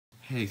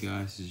Hey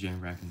guys, this is Jeremy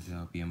Brackens.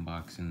 I'll be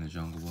unboxing The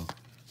Jungle Book.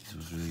 This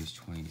was released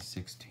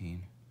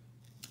 2016.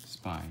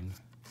 Spine.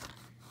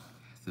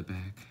 The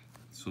back.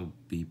 This will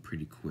be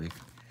pretty quick.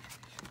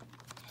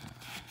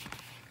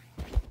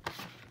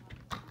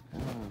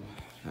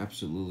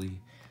 Absolutely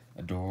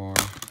adore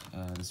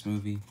this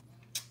movie.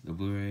 The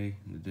Blu-ray,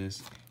 the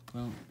disc.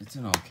 Well, it's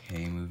an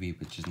okay movie,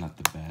 but just not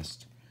the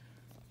best.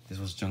 This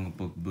was Jungle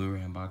Book Blu-ray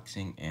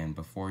unboxing, and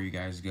before you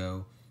guys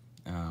go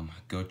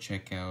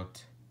check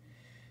out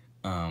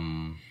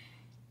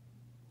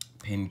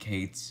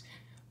Pincates,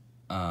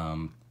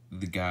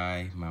 the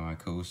guy, my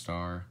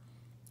co-star,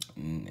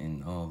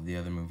 and all of the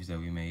other movies that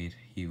we made.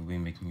 He will be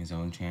making his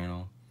own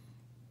channel,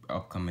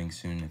 upcoming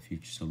soon in the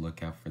future, so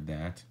look out for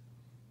that.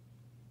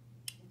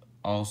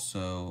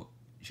 Also,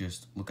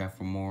 just look out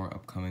for more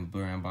upcoming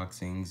Blu-ray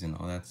unboxings and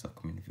all that stuff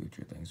coming in the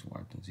future. Thanks for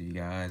watching. See you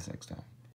guys next time.